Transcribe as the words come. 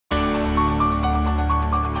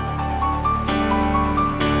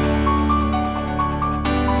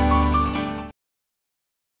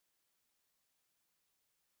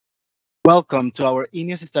Welcome to our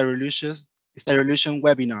INEOS Styrolution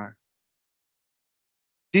webinar.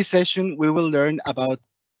 This session, we will learn about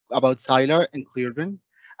Zylar and Clearblend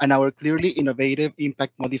and our clearly innovative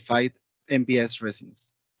impact modified MBS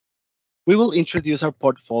resins. We will introduce our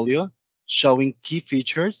portfolio, showing key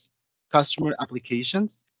features, customer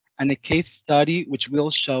applications, and a case study which will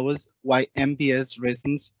show us why MBS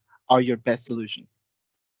resins are your best solution.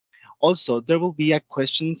 Also, there will be a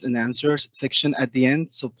questions and answers section at the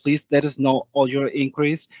end, so please let us know all your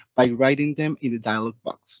inquiries by writing them in the dialog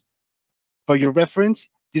box. For your reference,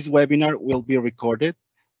 this webinar will be recorded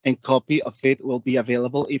and copy of it will be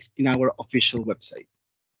available in our official website.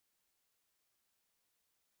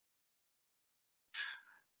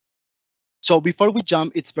 So before we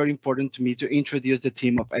jump, it's very important to me to introduce the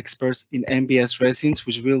team of experts in MBS resins,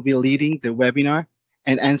 which will be leading the webinar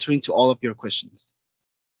and answering to all of your questions.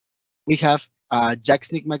 We have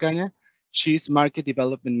Jacksnick Magana. She's Market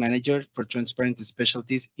Development Manager for Transparent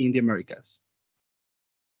Specialties in the Americas.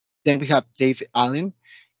 Then we have Dave Allen.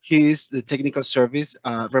 He is the Technical Service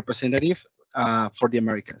Representative for the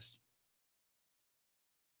Americas.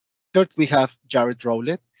 Third, we have Jared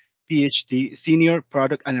Rowlett, PhD, Senior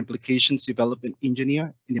Product and Applications Development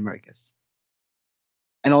Engineer in the Americas.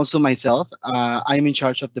 And also myself, I'm in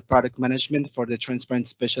charge of the product management for the Transparent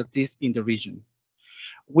Specialties in the region.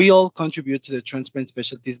 We all contribute to the Transparent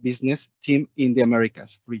Specialties business team in the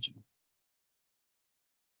Americas region.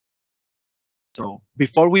 So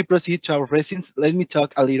before we proceed to our resins, let me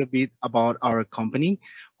talk a little bit about our company,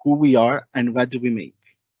 who we are, and what do we make.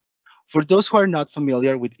 For those who are not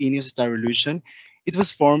familiar with INEOS Styrolution, it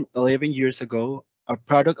was formed 11 years ago, a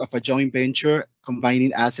product of a joint venture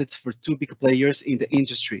combining assets for two big players in the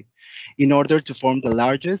industry in order to form the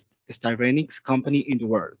largest styrenics company in the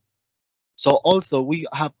world. So although we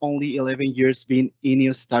have only 11 years been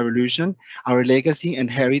INEOS Styrolution, our legacy and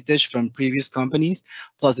heritage from previous companies,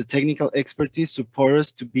 plus the technical expertise support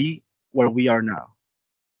us to be where we are now.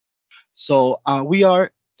 So we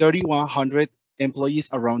are 3,100 employees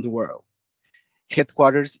around the world,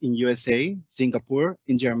 headquarters in USA, Singapore,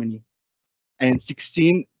 and Germany, and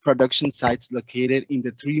 16 production sites located in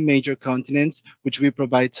the three major continents, which we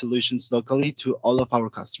provide solutions locally to all of our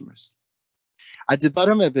customers. At the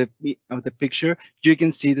bottom of the picture, you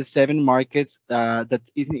can see the 7 markets that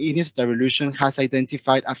INEOS Styrolution has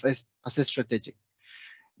identified as strategic.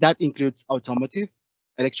 That includes automotive,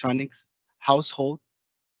 electronics, household,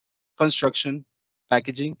 construction,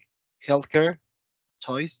 packaging, healthcare,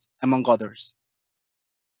 toys, among others.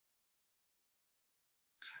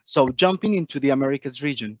 So jumping into the Americas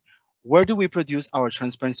region, where do we produce our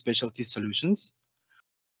transparent specialty solutions?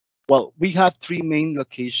 Well, we have 3 main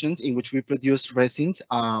locations in which we produce resins,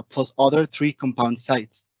 plus other 3 compound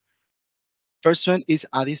sites. First one is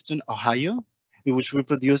Addison, Ohio, in which we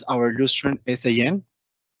produce our Lustron SAN.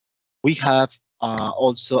 We have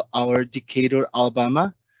also our Decatur,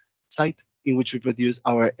 Alabama site, in which we produce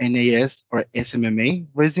our NAS or SMMA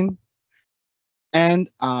resin. And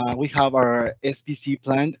we have our SPC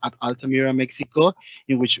plant at Altamira, Mexico,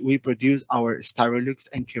 in which we produce our Styrolux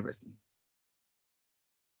and K resin.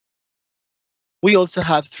 We also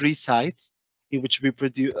have 3 sites in which we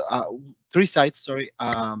produce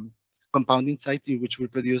compounding sites in which we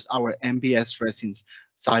produce our MBS resins,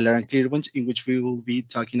 Zylar and Clearblend, in which we will be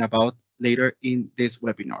talking about later in this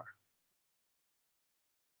webinar.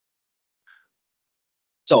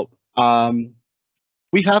 So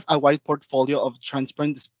we have a wide portfolio of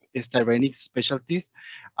transparent styrenics specialties,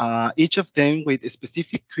 each of them with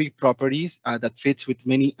specific quick properties that fits with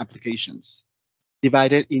many applications,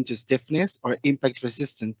 divided into stiffness or impact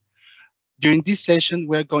resistant. During this session,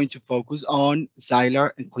 we're going to focus on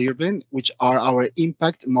Zylar and Clearblend, which are our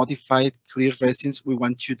impact modified clear resins we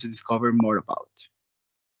want you to discover more about.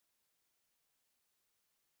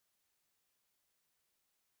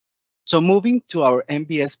 So moving to our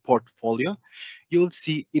MBS portfolio, you'll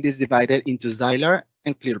see it is divided into Zylar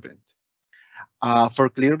and Clearblend.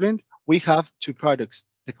 For Clearblend, we have 2 products,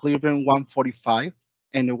 the Clearblend 145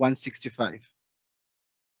 and the 165.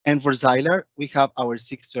 And for Zylar, we have our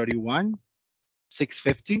 631,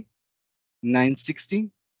 650, 960,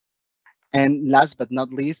 and last but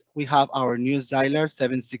not least, we have our new Zylar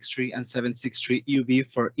 763 and 763 UV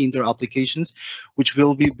for indoor applications, which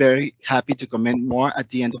we'll be very happy to comment more at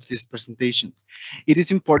the end of this presentation. It is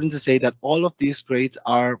important to say that all of these grades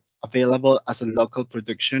are available as a local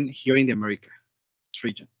production here in the Americas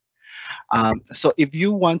region. So if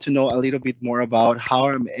you want to know a little bit more about how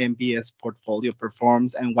our MBS portfolio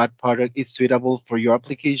performs and what product is suitable for your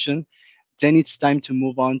application, then it's time to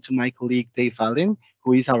move on to my colleague, Dave Allen,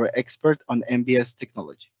 who is our expert on MBS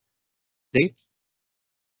technology. Dave?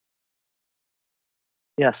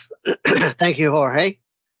 Yes, thank you, Jorge.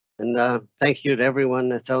 And thank you to everyone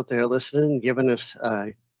that's out there listening, giving us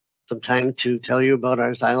some time to tell you about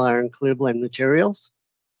our Zylar and Clearblend materials.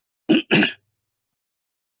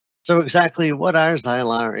 So exactly what are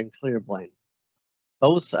Zylar and Clearblend?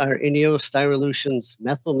 Both are INEOS Styrolution's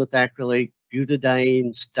Methyl Methacrylate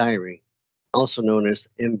Butadiene Styrene, also known as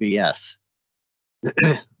MBS.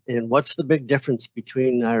 And what's the big difference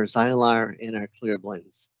between our Zylar and our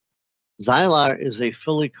Clearblends? Zylar is a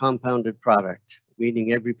fully compounded product,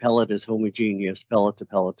 meaning every pellet is homogeneous, pellet to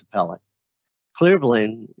pellet to pellet.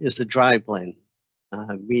 Clearblend is a dry blend,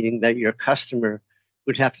 meaning that your customer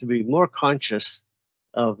would have to be more conscious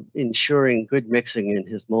of ensuring good mixing in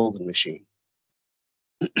his molding machine.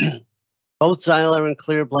 Both Zylar and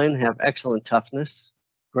Clearblend have excellent toughness,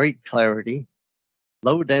 great clarity,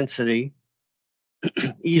 low density,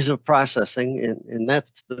 ease of processing, and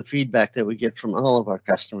that's the feedback that we get from all of our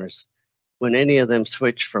customers. When any of them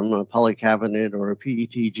switch from a polycarbonate or a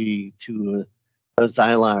PETG to a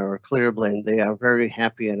Zylar or Clearblend, they are very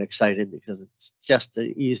happy and excited because it's just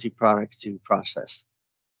an easy product to process.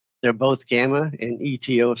 They're both gamma and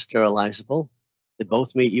ETO sterilizable. They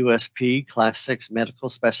both meet USP Class 6 medical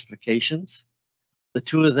specifications. The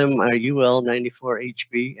two of them are UL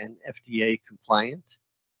 94HB and FDA compliant.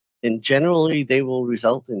 And generally, they will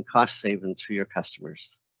result in cost savings for your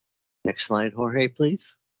customers. Next slide, Jorge,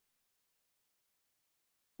 please.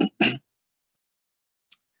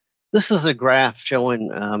 This is a graph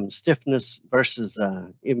showing stiffness versus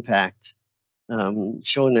impact,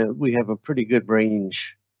 showing that we have a pretty good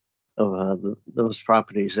range of those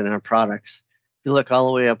properties in our products. If you look all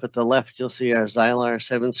the way up at the left, you'll see our Zylar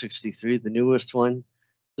 763, the newest one.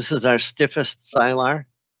 This is our stiffest Zylar,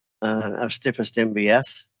 our stiffest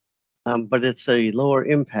MBS, but it's a lower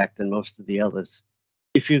impact than most of the others.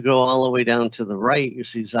 If you go all the way down to the right, you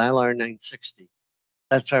see Zylar 960.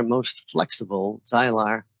 That's our most flexible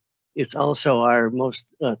Zylar. It's also our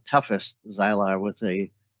most toughest Zylar with a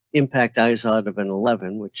impact ISOD of an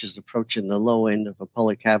 11, which is approaching the low end of a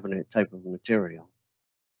polycarbonate type of material.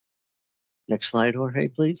 Next slide, Jorge,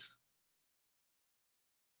 please.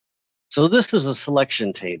 So this is a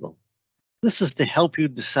selection table. This is to help you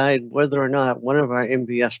decide whether or not one of our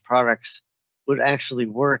MBS products would actually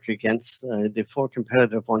work against the four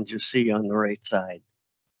competitive ones you see on the right side.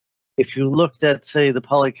 If you looked at, say, the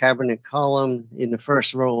polycarbonate column in the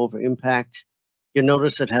first row over impact, you'll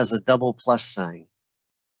notice it has a double plus sign.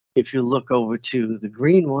 If you look over to the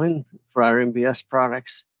green one for our MBS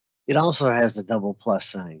products, it also has a double plus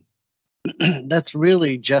sign. That's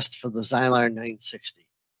really just for the Zylar 960.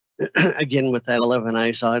 Again, with that 11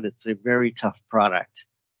 ISOD, it's a very tough product.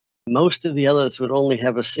 Most of the others would only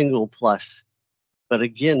have a single plus. But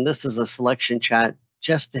again, this is a selection chart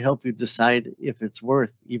just to help you decide if it's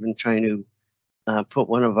worth even trying to put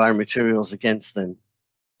one of our materials against them.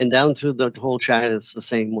 And down through the whole chart, it's the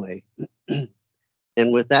same way.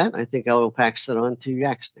 And with that, I think I will pass it on to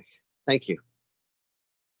Yaxnik. Thank you.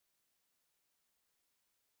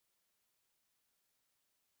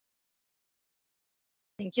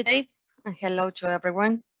 Thank you, Dave, and hello to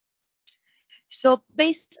everyone. So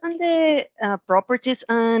based on the properties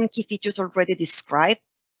and key features already described,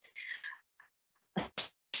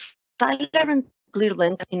 Zylar and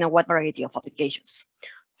Clearblend in a wide variety of applications,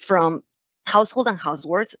 from household and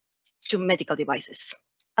housewares to medical devices.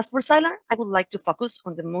 As for Zylar, I would like to focus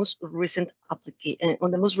on the most recent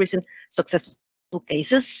successful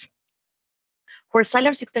cases, where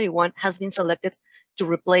Zylar 631 has been selected to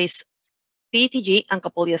replace PETG and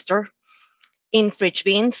copolyester in fridge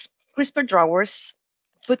bins, crisper drawers,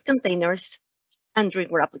 food containers, and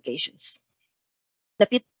drinkware applications. The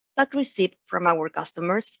feedback received from our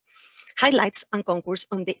customers highlights and concurs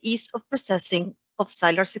on the ease of processing of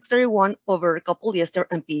Zylar 631 over copolyester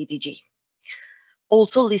and PETG.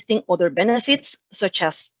 Also listing other benefits such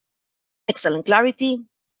as excellent clarity,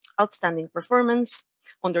 outstanding performance,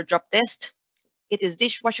 under drop test, it is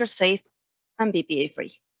dishwasher safe, and BPA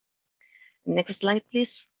free. Next slide,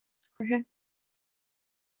 please. Jorge.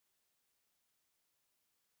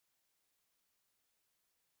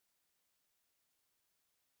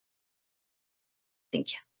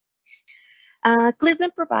 Thank you.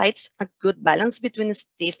 Clearblend provides a good balance between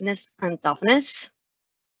stiffness and toughness.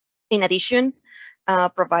 In addition,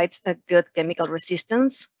 provides a good chemical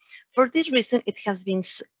resistance. For this reason, it has been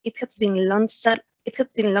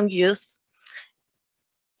long used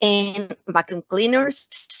in vacuum cleaners,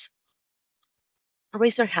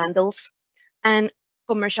 razor handles, and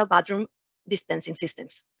commercial bathroom dispensing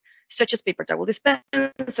systems, such as paper towel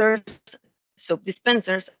dispensers, soap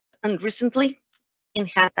dispensers, and recently in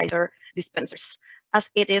hand sanitizer dispensers, as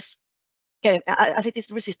it is as it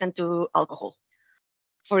is resistant to alcohol.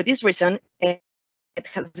 For this reason, it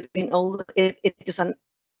has been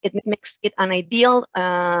it makes it an ideal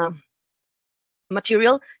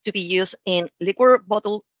material to be used in liquor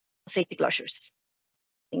bottle safety closures.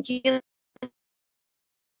 Thank you.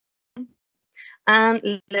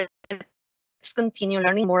 And let's continue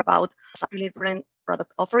learning more about Clearblend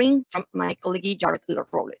product offering from my colleague Jared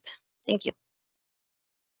Rowlett. Thank you.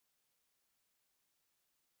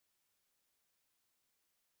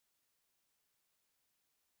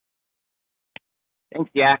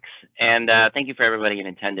 Thanks, Yax, and thank you for everybody in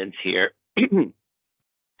attendance here.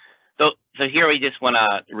 So here we just want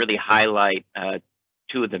to really highlight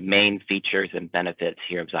two of the main features and benefits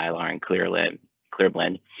here of Zylar and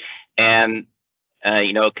Clearblend. And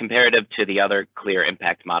comparative to the other clear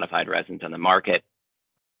impact modified resins on the market,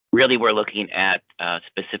 really we're looking at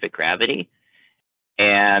specific gravity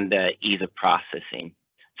and ease of processing.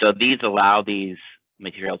 So these allow these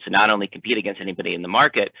materials to not only compete against anybody in the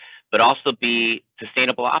market, but also be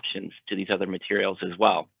sustainable options to these other materials as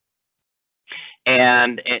well.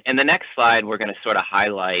 And in the next slide, we're going to sort of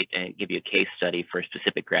highlight and give you a case study for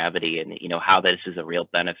specific gravity and how this is a real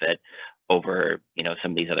benefit over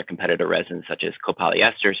some of these other competitor resins such as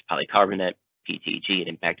copolyesters, polycarbonate, PETG, and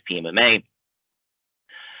impact PMMA.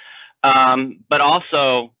 But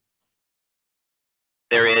also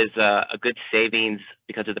there is a good savings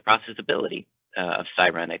because of the processability of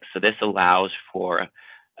styrenics. So this allows for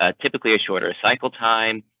typically a shorter cycle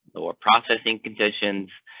time, lower processing conditions.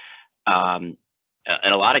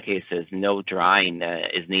 In a lot of cases, no drying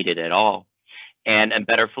is needed at all, and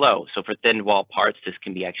better flow. So for thin wall parts, this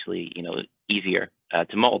can be actually easier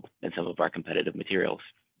to mold than some of our competitive materials.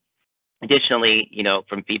 Additionally,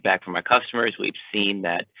 from feedback from our customers, we've seen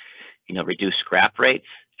that reduced scrap rates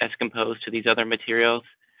as composed to these other materials,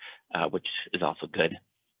 which is also good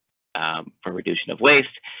for reduction of waste,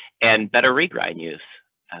 and better regrind use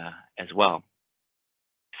as well.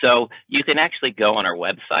 So you can actually go on our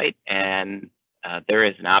website and there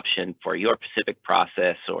is an option for your specific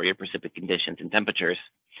process or your specific conditions and temperatures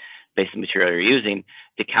based on the material you're using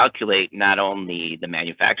to calculate not only the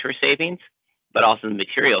manufacturer savings, but also the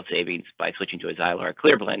material savings by switching to a Zylar or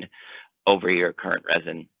Clearblend over your current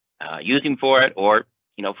resin using for it, or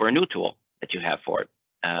for a new tool that you have for it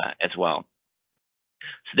as well.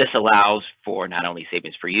 So this allows for not only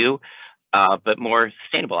savings for you, but more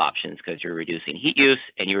sustainable options because you're reducing heat use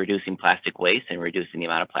and you're reducing plastic waste and reducing the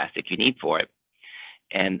amount of plastic you need for it.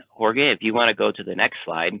 And Jorge, if you want to go to the next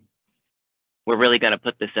slide, we're really going to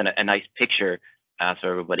put this in a nice picture so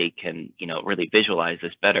everybody can, really visualize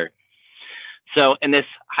this better. So in this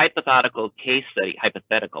hypothetical case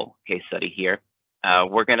study here,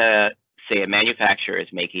 we're going to say a manufacturer is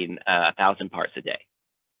making 1,000 parts a day.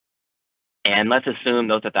 And let's assume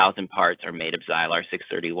those 1,000 parts are made of Zylar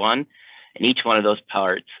 631, and each one of those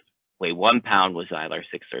parts weigh 1 pound with Zylar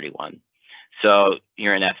 631. So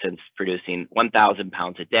you're in essence producing 1,000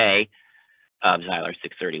 pounds a day of Zylar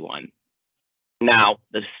 631. Now,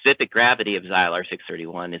 the specific gravity of Zylar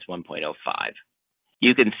 631 is 1.05.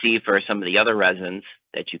 You can see for some of the other resins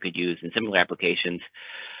that you could use in similar applications,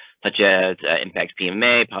 such as impact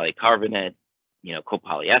PMMA, polycarbonate,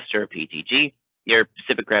 copolyester, PETG, your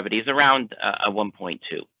specific gravity is around a 1.2.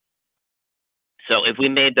 So if we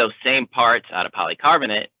made those same parts out of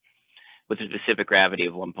polycarbonate with a specific gravity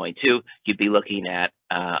of 1.2, you'd be looking at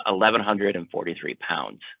 1,143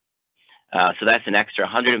 pounds. So that's an extra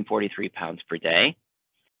 143 pounds per day,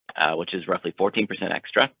 which is roughly 14%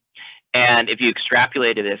 extra. And if you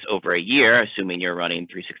extrapolated this over a year, assuming you're running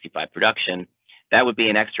 365 production, that would be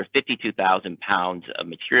an extra 52,000 pounds of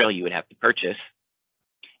material you would have to purchase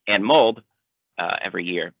and mold every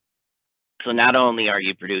year. So not only are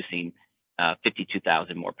you producing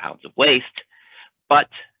 52,000 more pounds of waste, but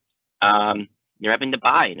you're having to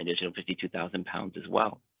buy an additional 52,000 pounds as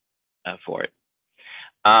well for it.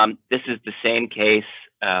 This is the same case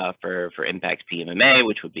for impact PMMA,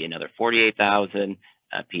 which would be another 48,000,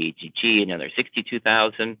 PETG another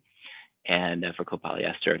 62,000, and for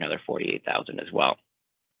copolyester another 48,000 as well.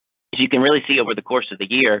 As you can really see over the course of the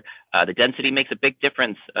year, the density makes a big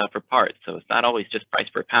difference for parts. So it's not always just price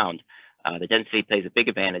per pound. The density plays a big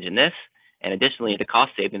advantage in this, and additionally, the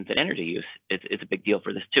cost savings and energy use is a big deal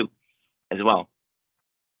for this too, as well.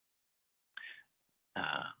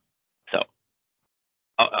 So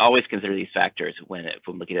always consider these factors when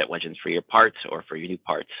looking at legends for your parts or for your new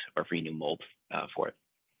parts or for your new molds for it.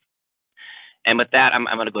 And with that, I'm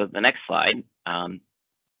going to go to the next slide. Go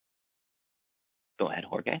ahead,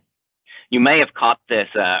 Jorge. You may have caught this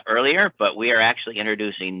earlier, but we are actually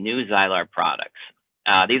introducing new Zylar products.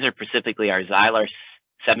 These are specifically our Zylar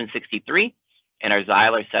 763 and our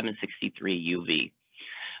Zylar 763 UV.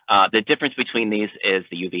 The difference between these is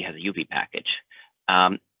the UV has a UV package.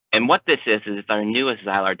 And what this is our newest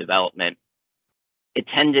Zylar development. It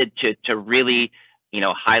tended to really,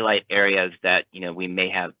 highlight areas that, we may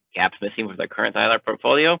have gaps missing with our current Zylar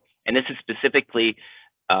portfolio. And this is specifically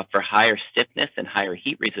for higher stiffness and higher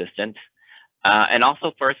heat resistance, and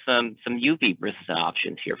also for some UV resistant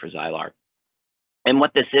options here for Zylar. And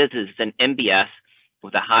what this is an MBS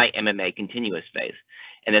with a high MMA continuous phase.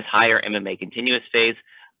 And this higher MMA continuous phase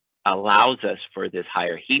allows us for this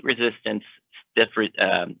higher heat resistance,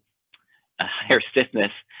 higher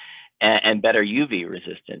stiffness, and better UV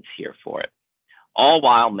resistance here for it, all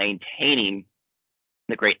while maintaining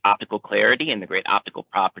the great optical clarity and the great optical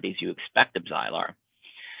properties you expect of Zylar.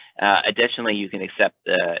 Additionally, you can expect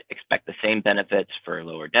the same benefits for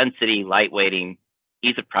lower density, lightweighting,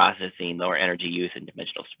 ease of processing, lower energy use, and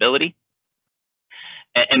dimensional stability.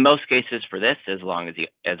 In most cases for this, as well as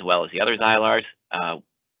the other Zylars,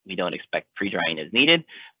 we don't expect pre-drying as needed,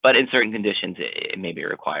 but in certain conditions, it may be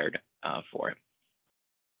required for it.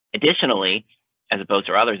 Additionally, as opposed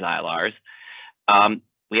to our other Zylars,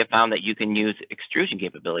 we have found that you can use extrusion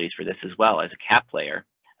capabilities for this as well as a cap layer,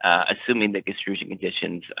 assuming that extrusion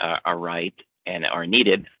conditions are right and are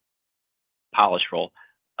needed, polish roll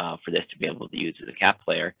for this to be able to use as a cap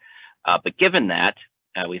layer. But given that,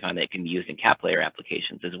 we find that it can be used in cap layer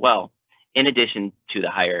applications as well, in addition to the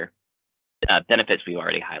higher benefits we've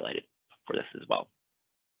already highlighted for this as well.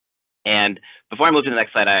 And before I move to the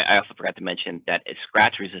next slide, I also forgot to mention that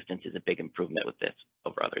scratch resistance is a big improvement with this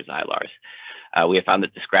over other Zylars. We have found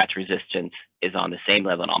that the scratch resistance is on the same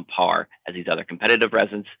level and on par as these other competitive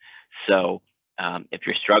resins. So if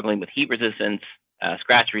you're struggling with heat resistance,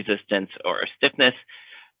 scratch resistance, or stiffness,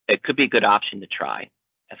 it could be a good option to try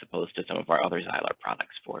as opposed to some of our other Zylar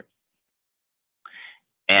products for it.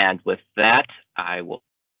 And with that, I will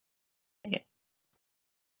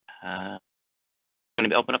going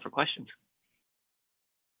to open up for questions.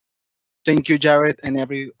 Thank you, Jared,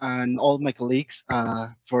 and all my colleagues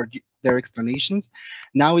for their explanations.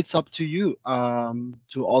 Now it's up to you,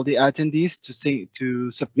 to all the attendees,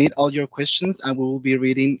 to submit all your questions, and we will be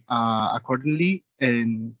reading accordingly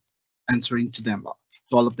and answering to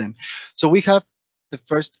all of them. So we have the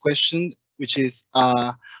first question, which is,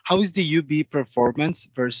 how is the UV performance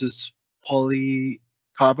versus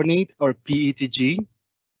polycarbonate or PETG?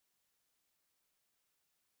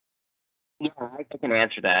 Yeah, I can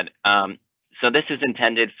answer that. So this is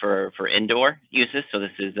intended for indoor uses. So this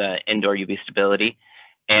is indoor UV stability.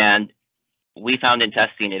 And we found in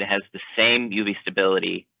testing it has the same UV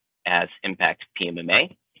stability as Impact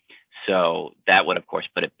PMMA. So that would, of course,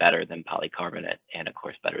 put it better than polycarbonate and, of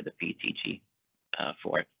course, better than PETG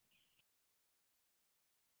for it.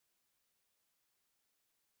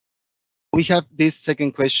 We have this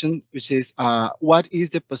second question, which is, what is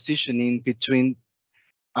the positioning difference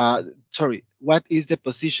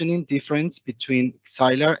between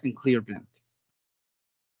Zylar and Clearblend?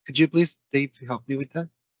 Could you please, Dave, help me with that?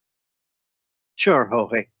 Sure,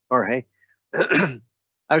 Jorge. Our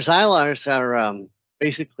Zylars are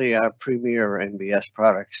basically our premier MBS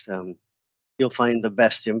products. You'll find the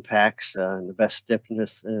best impacts and the best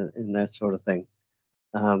stiffness and that sort of thing.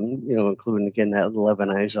 Including again that 11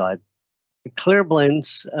 izod. The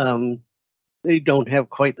Clearblends, they don't have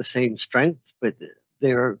quite the same strength, but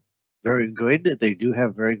they're very good. They do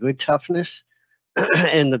have very good toughness.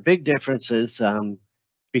 And the big difference is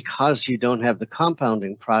because you don't have the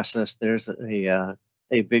compounding process, there's a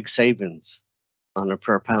big savings on a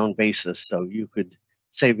per pound basis. So you could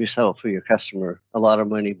save yourself or your customer a lot of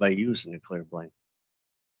money by using a Clearblend.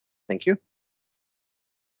 Thank you.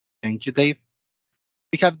 Thank you, Dave.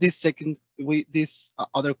 We have this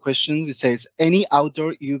other question which says, any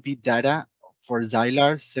outdoor UV data for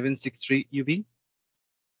Zylar 763 UV?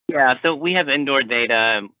 Yeah, so we have indoor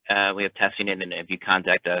data. We have testing it, and if you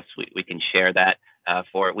contact us, we can share that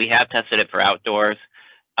for it. We have tested it for outdoors.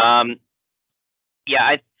 Yeah,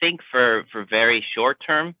 I think for very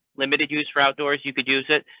short-term limited use for outdoors, you could use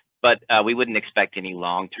it, but we wouldn't expect any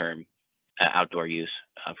long-term outdoor use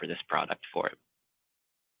for this product for it.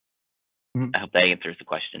 I hope that answers the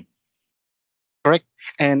question. Correct.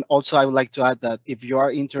 And also, I would like to add that if you are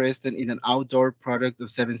interested in an outdoor product of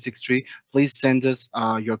 763, please send us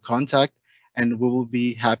your contact, and we will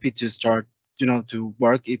be happy to start, to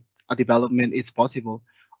work if a development is possible.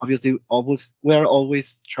 Obviously, we are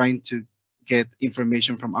always trying to get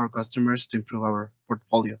information from our customers to improve our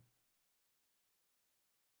portfolio.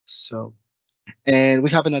 So, and we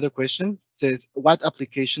have another question. It says, what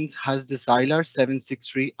applications has the Zylar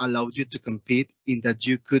 763 allowed you to compete in that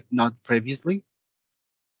you could not previously?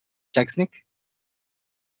 Jacksnick?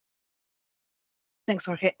 Thanks,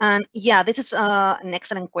 Jorge. And yeah, this is an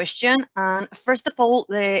excellent question. And first of all,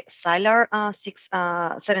 the Zylar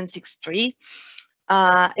 763,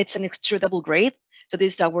 it's an extrudable grade. So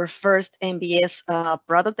this is our first MBS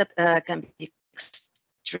product that can be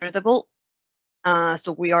extrudable.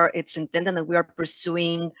 So it's intended that we are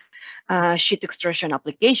pursuing sheet extrusion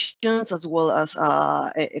applications as well as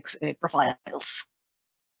profiles.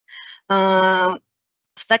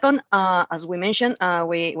 Second, as we mentioned,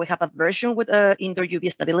 we have a version with indoor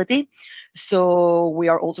UV stability. So we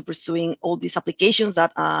are also pursuing all these applications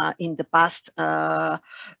that in the past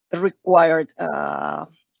required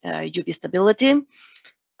UV stability.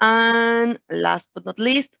 And last but not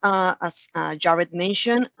least, as Jared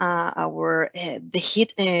mentioned, the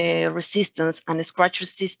heat resistance and scratch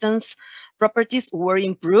resistance properties were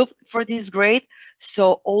improved for this grade.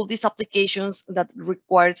 So all these applications that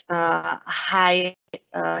requires high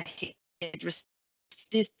heat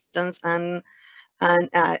resistance and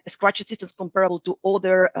scratch resistance comparable to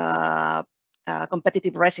other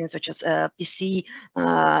competitive resins such as PC,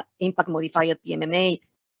 impact modified PMMA,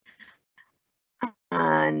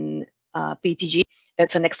 and PTG,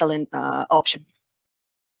 it's an excellent option.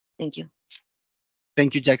 Thank you.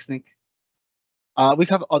 Thank you, Jacksnick. We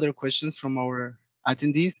have other questions from our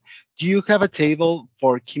attendees. Do you have a table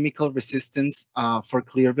for chemical resistance for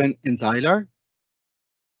Clearblend and Zylar?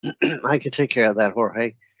 I can take care of that,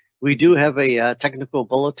 Jorge. We do have a technical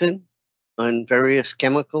bulletin on various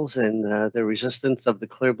chemicals and the resistance of the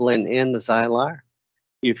Clearblend and the Zylar.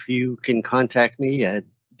 If you can contact me at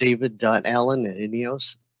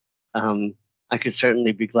david.allen@INEOS, I could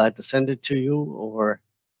certainly be glad to send it to you, or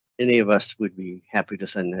any of us would be happy to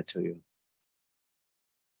send that to you.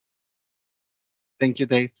 Thank you,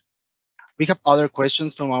 Dave. We have other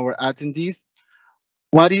questions from our attendees.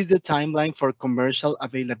 What is the timeline for commercial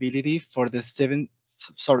availability for the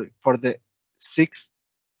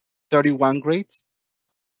 631 grades?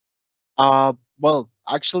 Well,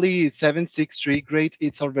 actually 763 grade,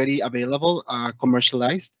 it's already available,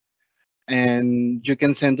 commercialized. And you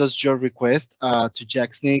can send us your request to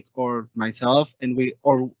Jacksnick or myself, and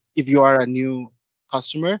or if you are a new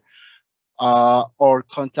customer, or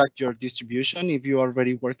contact your distribution if you are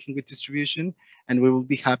already working with distribution, and we will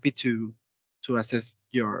be happy to assess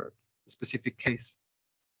your specific case.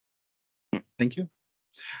 Thank you.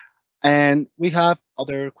 And we have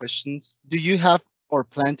other questions. Do you have or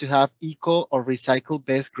plan to have eco or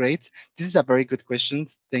recycle-based grades? This is a very good question.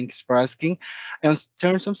 Thanks for asking. In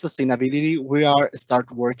terms of sustainability, we are start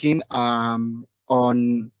working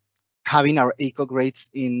on having our eco grades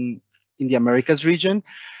in the Americas region.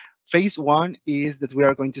 Phase one is that we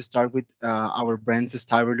are going to start with our brands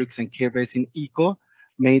Styrolution and Clearblend in eco,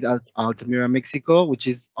 made at Altamira, Mexico, which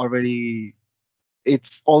is already,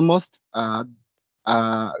 it's almost done.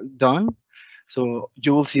 So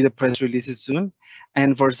you will see the press releases soon.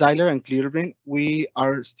 And for Zylar and Clearblend, we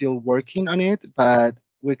are still working on it, but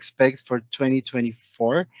we expect for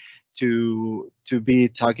 2024 to be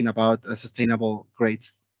talking about sustainable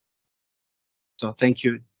grades. So thank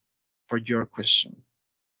you for your question.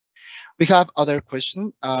 We have other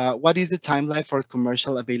question. What is the timeline for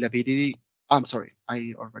commercial availability? I'm sorry,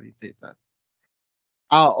 I already did that.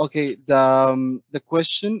 Oh, okay. The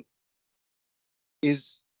question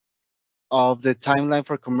is of the timeline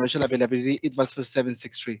for commercial availability. It was for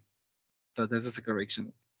 763. So that was a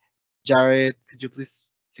correction. Jared, could you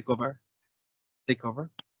please take over?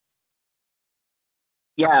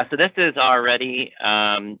 Yeah, so this is already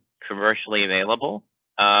commercially available,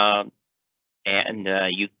 and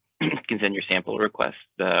you can send your sample request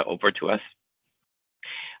over to us.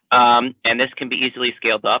 And this can be easily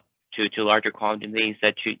scaled up to larger quantities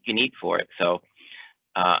that you need for it. So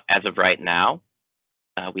as of right now,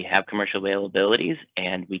 we have commercial availabilities,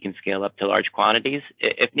 and we can scale up to large quantities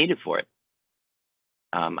if needed for it.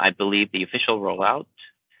 I believe the official rollout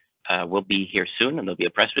will be here soon, and there'll be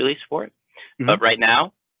a press release for it. Mm-hmm. But right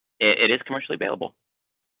now, it is commercially available.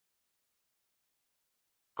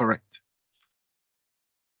 Correct.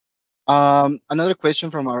 Another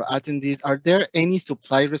question from our attendees: are there any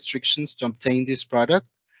supply restrictions to obtain this product?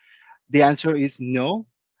 The answer is no.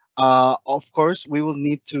 Of course, we will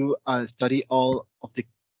need to study all of the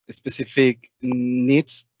specific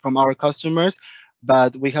needs from our customers,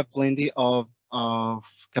 but we have plenty of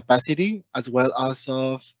capacity as well as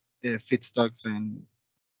of feedstocks and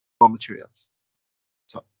raw materials.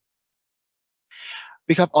 So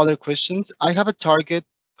we have other questions. I have a target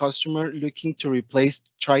customer looking to replace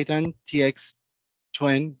Triton TX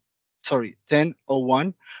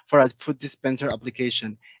 1001 for a food dispenser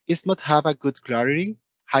application. It must have a good clarity,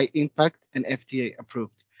 high impact, and FDA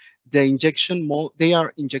approved. The injection mold, they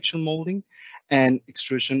are injection molding and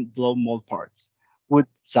extrusion blow mold parts. Would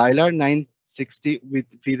Zylar 960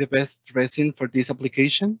 be the best resin for this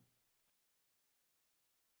application?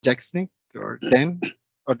 Jackson or Dan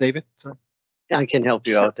or David? Sorry. I can help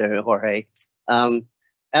you Sure. out there, Jorge.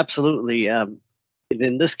 Absolutely.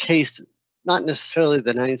 In this case, not necessarily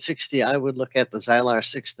the 960. I would look at the Zylar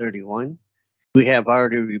 631. We have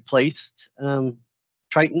already replaced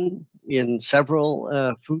Triton in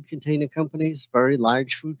several food container companies, very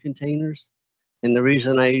large food containers. And the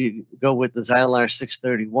reason I go with the Zylar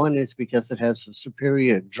 631 is because it has a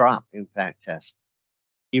superior drop impact test.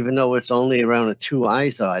 Even though it's only around a 2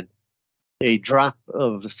 ISOD, a drop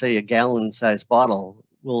of, say, a gallon-sized bottle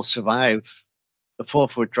will survive a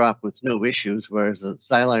 4-foot drop with no issues, whereas the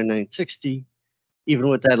Zylar 960, even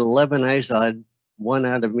with that 11 ISOD, 1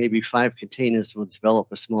 out of maybe 5 containers will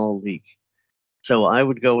develop a small leak. So I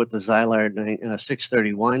would go with the Zylar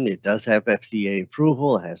 631. It does have FDA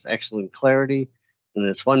approval, it has excellent clarity, and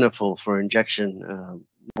it's wonderful for injection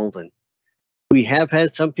molding. We have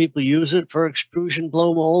had some people use it for extrusion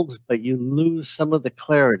blow mold, but you lose some of the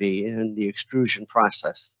clarity in the extrusion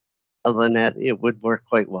process. Other than that, it would work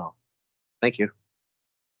quite well. Thank you.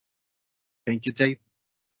 Thank you, Dave.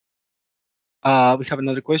 We have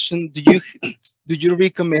another question. Do you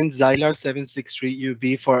recommend Zylar 763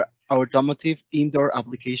 UV for automotive indoor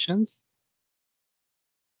applications?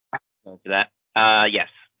 To that, yes,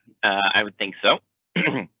 I would think so.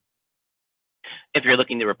 If you're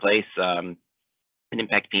looking to replace an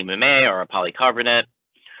impact PMMA or a polycarbonate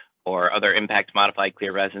or other impact modified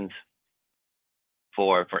clear resins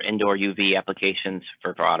for indoor UV applications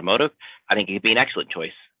for automotive, I think it could be an excellent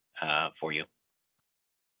choice for you.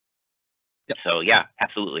 Yep. So yeah,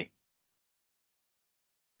 absolutely.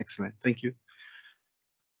 Excellent, thank you.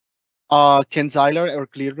 Can Zylar or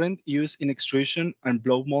Clearblend use in extrusion and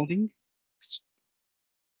blow molding?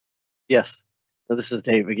 Yes. So this is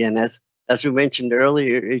Dave again. As we mentioned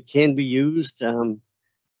earlier, it can be used.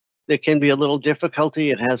 There can be a little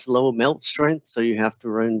difficulty. It has low melt strength, so you have to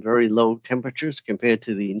run very low temperatures compared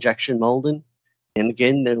to the injection molding. And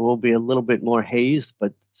again, there will be a little bit more haze,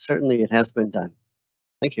 but certainly it has been done.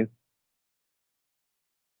 Thank you.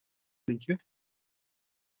 Thank you.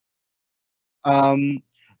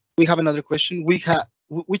 We have another question.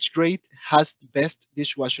 Which grade has the best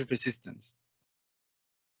dishwasher resistance?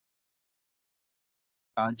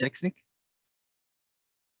 Jackson?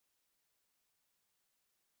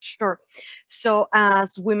 Sure. So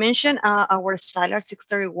as we mentioned, our Zylar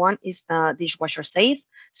 631 is dishwasher safe.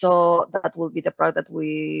 So that will be the product that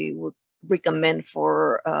we would recommend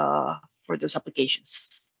for those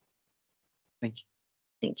applications. Thank you.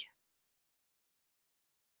 Thank you.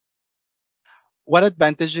 What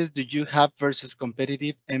advantages do you have versus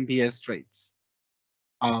competitive MBS rates?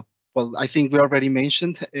 Well, I think we already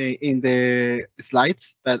mentioned in the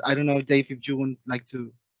slides, but I don't know, Dave, if you would like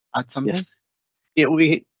to add something. Yes. Yeah,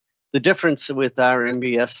 the difference with our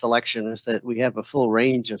MBS selection is that we have a full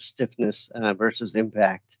range of stiffness versus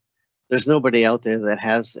impact. There's nobody out there that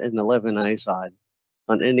has an 11 ISOD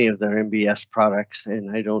on any of their MBS products,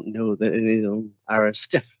 and I don't know that any of them are as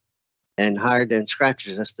stiff and hard and scratch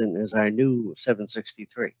resistant as our new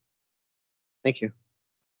 763. Thank you.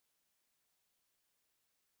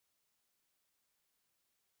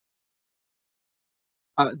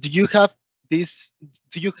 Do you have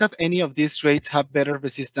any of these rates have better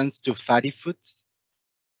resistance to fatty foods?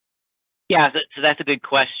 Yeah, so that's a good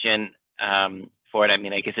question for it. I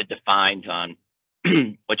mean, I guess it defines on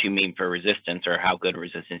what you mean for resistance or how good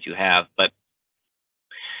resistance you have. But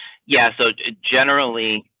yeah, so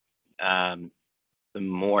generally, the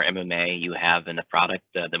more MMA you have in the product,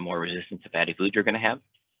 the more resistance to fatty foods you're going to have.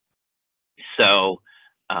 So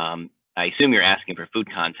I assume you're asking for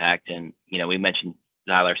food contact, and we mentioned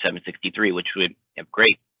Zylar 763, which would have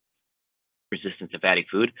great resistance to fatty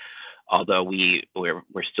food, although we're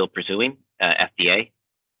still pursuing FDA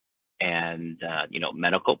and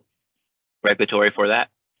medical regulatory for that.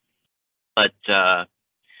 But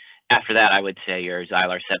after that, I would say your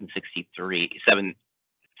Zylar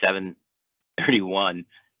 731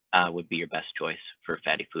 would be your best choice for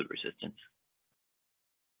fatty food resistance.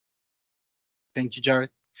 Thank you, Jared.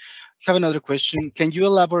 I have another question. Can you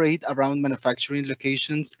elaborate around manufacturing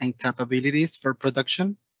locations and capabilities for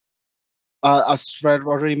production? As Fred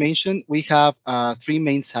already mentioned, we have 3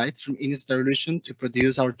 main sites from INEOS Styrolution to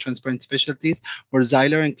produce our transparent specialties. For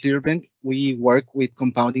Zylar and Clearblend, we work with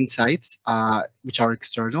compounding sites, which are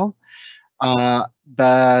external.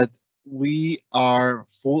 But we are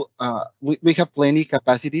full. We have plenty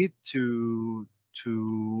capacity to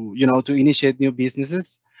initiate new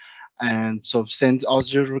businesses. And so send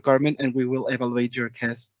us your requirement and we will evaluate your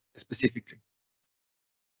case specifically.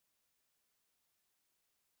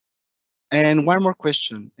 And one more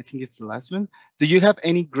question, I think it's the last one. Do you have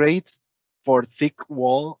any grades for thick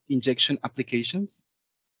wall injection applications,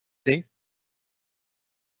 Dave?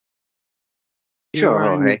 Sure, You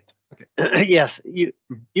are in Jorge. mute. Okay. Yes,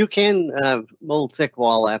 you can mold thick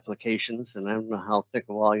wall applications, and I don't know how thick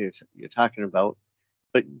a wall you're talking about,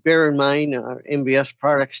 but bear in mind our MBS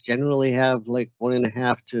products generally have like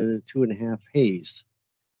 1.5 to 2.5 haze,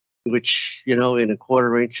 which in a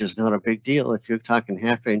 1/4 inch is not a big deal. If you're talking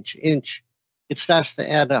 1/2 inch, it starts to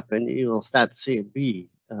add up, and you will start to see it be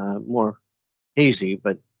more hazy.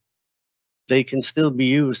 But they can still be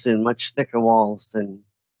used in much thicker walls than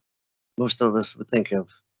most of us would think of.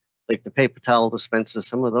 Like the paper towel dispensers,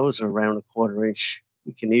 some of those are around a 1/4 inch.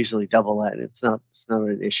 We can easily double that. It's not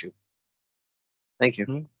an issue. Thank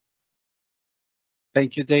you.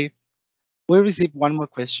 Thank you, Dave. We received one more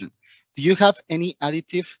question. Do you have any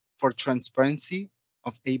additive for transparency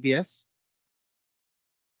of ABS?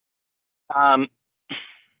 I'll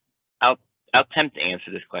attempt to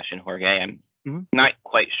answer this question, Jorge. I'm not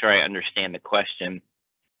quite sure I understand the question.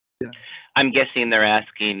 Yeah. I'm guessing they're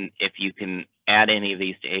asking if you can add any of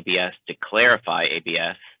these to ABS to clarify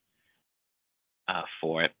ABS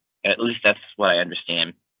for it. At least that's what I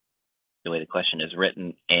understand the way the question is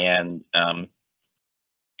written. And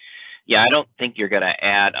yeah, I don't think you're going to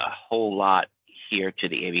add a whole lot here to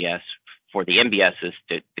the ABS for the MBSs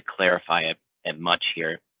to clarify it much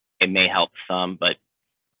here. It may help some, but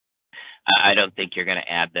I don't think you're going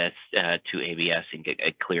to add this to ABS and get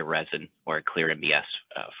a clear resin or a clear MBS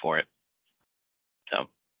for it. So,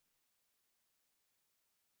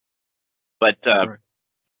 but it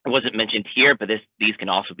wasn't mentioned here, but these can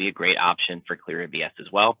also be a great option for clear MBS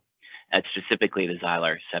as well. Specifically the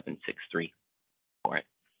Zylar 763 for it.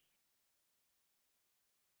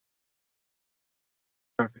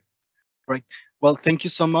 Perfect. Right. Well, thank you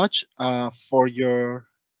so much for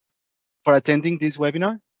attending this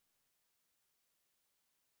webinar.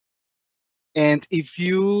 And if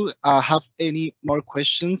you have any more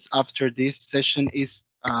questions after this session is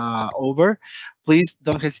over, please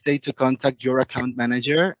don't hesitate to contact your account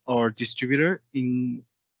manager or distributor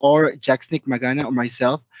or Jacksnick Magana or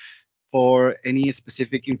myself for any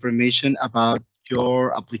specific information about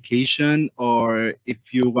your application, or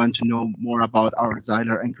if you want to know more about our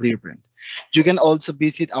Zylar and Clearblend. You can also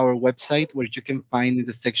visit our website where you can find in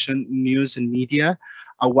the section News and Media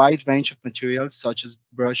a wide range of materials such as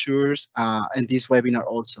brochures and this webinar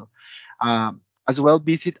also. As well,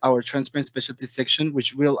 visit our Transparent Specialties section,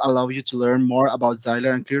 which will allow you to learn more about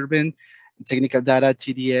Zylar and Clearblend, technical data,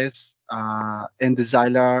 TDS, and the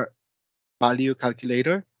Zylar value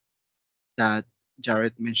calculator that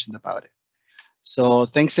Jared mentioned about it. So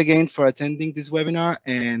thanks again for attending this webinar,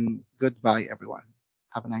 and goodbye, everyone.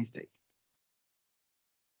 Have a nice day.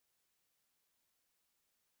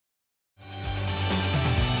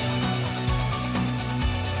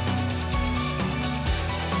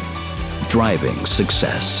 Driving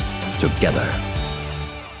success together.